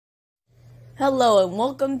Hello and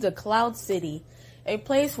welcome to Cloud City, a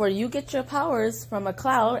place where you get your powers from a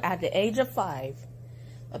cloud at the age of 5.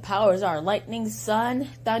 The powers are lightning, sun,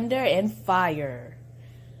 thunder, and fire.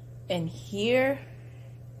 And here,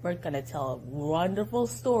 we're going to tell a wonderful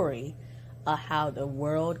story of how the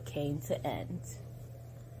world came to end.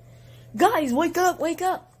 Guys, wake up, wake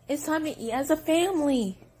up. It's time to eat as a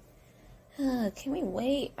family. Can we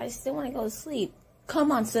wait? I still want to go to sleep.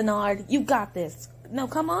 Come on, Ca-nard, you got this. No,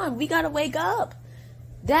 come on, we gotta wake up.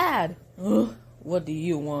 Dad, what do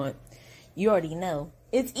you want? You already know.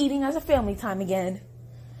 It's eating as a family time again.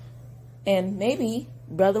 And maybe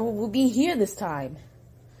brother will be here this time.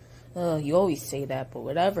 You always say that, but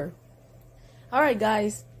whatever. Alright,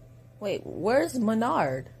 guys. Wait, where's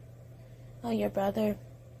Ca-nard? Oh, your brother.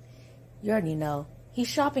 You already know. He's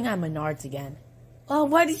shopping at Menards again. Oh,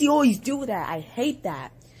 why does he always do that? I hate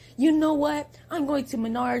that. You know what? I'm going to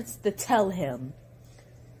Menards to tell him.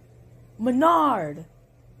 Ca-nard!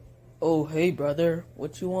 Oh, hey, brother.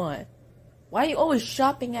 What you want? Why are you always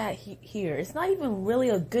shopping at here? It's not even really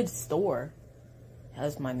a good store. It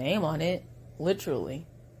has my name on it. Literally.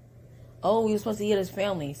 Oh, we were supposed to eat as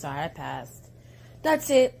family. Sorry, I passed. That's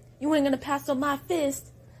it. You ain't gonna pass on my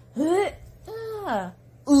fist. Ooh. Ah.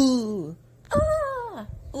 Ooh.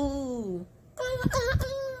 Ooh.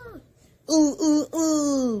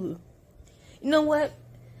 Ooh. You know what?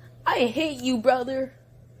 I hate you, brother.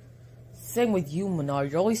 Same with you, Ca-nard.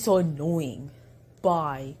 You're always so annoying.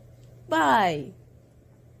 Bye. Bye.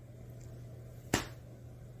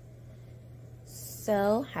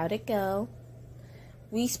 So, how'd it go?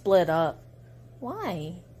 We split up.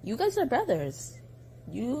 Why? You guys are brothers.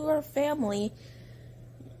 You are family.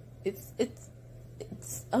 It's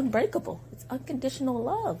unbreakable. It's unconditional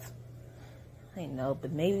love. I know,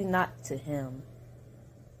 but maybe not to him.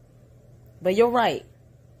 But you're right.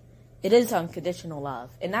 It is unconditional love,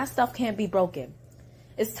 and that stuff can't be broken.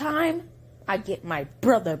 It's time I get my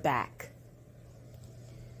brother back.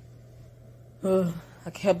 I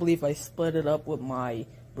can't believe I split it up with my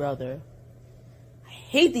brother. I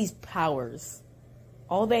hate these powers.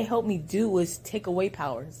 All they help me do is take away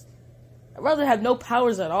powers. I'd rather have no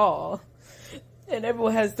powers at all. And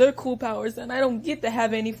everyone has their cool powers, and I don't get to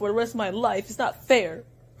have any for the rest of my life. It's not fair.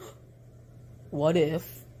 What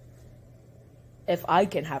if I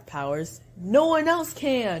can have powers, no one else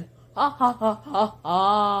can? Ha ha ha ha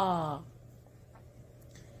ha.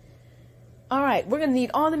 Alright, we're gonna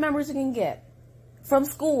need all the members we can get. From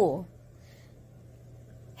school.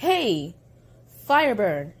 Hey,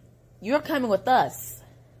 Fireburn, you're coming with us.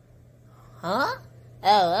 Huh?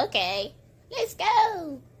 Oh, okay. Let's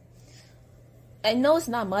go. I know it's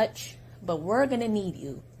not much, but we're gonna need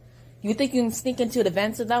you. You think you can sneak into the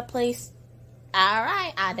vents of that place?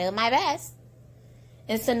 Alright, I'll do my best.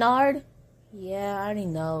 And Ca-nard? Yeah, I already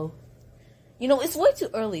know. You know, it's way too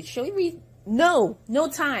early. Shall we read? No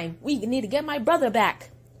time. We need to get my brother back.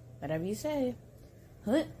 Whatever you say.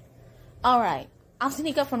 Huh? Alright, I'll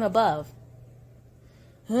sneak up from above.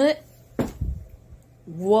 Huh?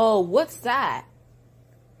 Whoa, what's that?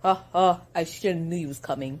 I should have knew he was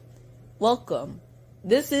coming. Welcome.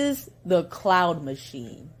 This is the Cloud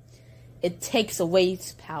Machine. It takes away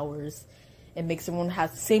its powers. It makes everyone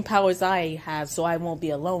have the same powers I have, so I won't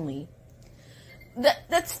be lonely.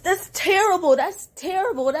 That's terrible. That's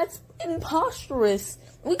terrible. That's imposterous.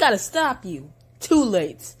 We gotta stop you. Too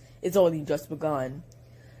late. It's only just begun.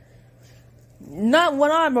 Not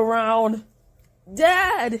when I'm around.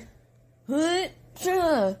 Dad! Huh?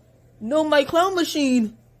 No, my clown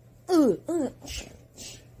machine. No,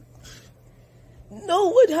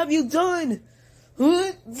 what have you done?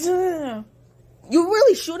 You're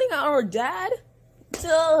really shooting at our dad?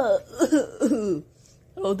 I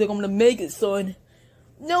don't think I'm gonna make it, son.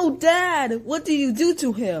 No, Dad! What did you do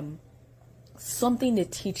to him? Something to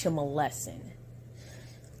teach him a lesson.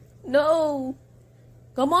 No!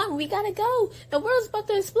 Come on, we gotta go. The world's about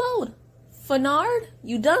to explode. Ca-nard,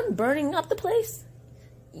 you done burning up the place?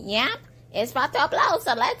 Yep, it's about to blow,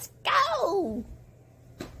 so let's go!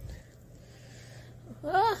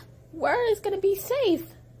 Where is gonna be safe?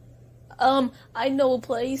 I know a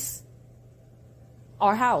place.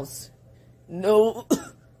 Our house. No.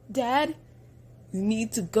 Dad, you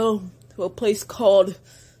need to go to a place called...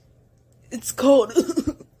 It's called...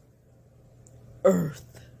 Earth.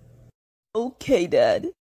 Okay,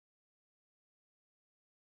 Dad.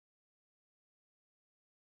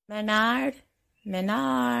 Ca-nard. Man,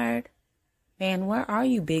 where are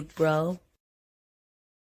you, big bro?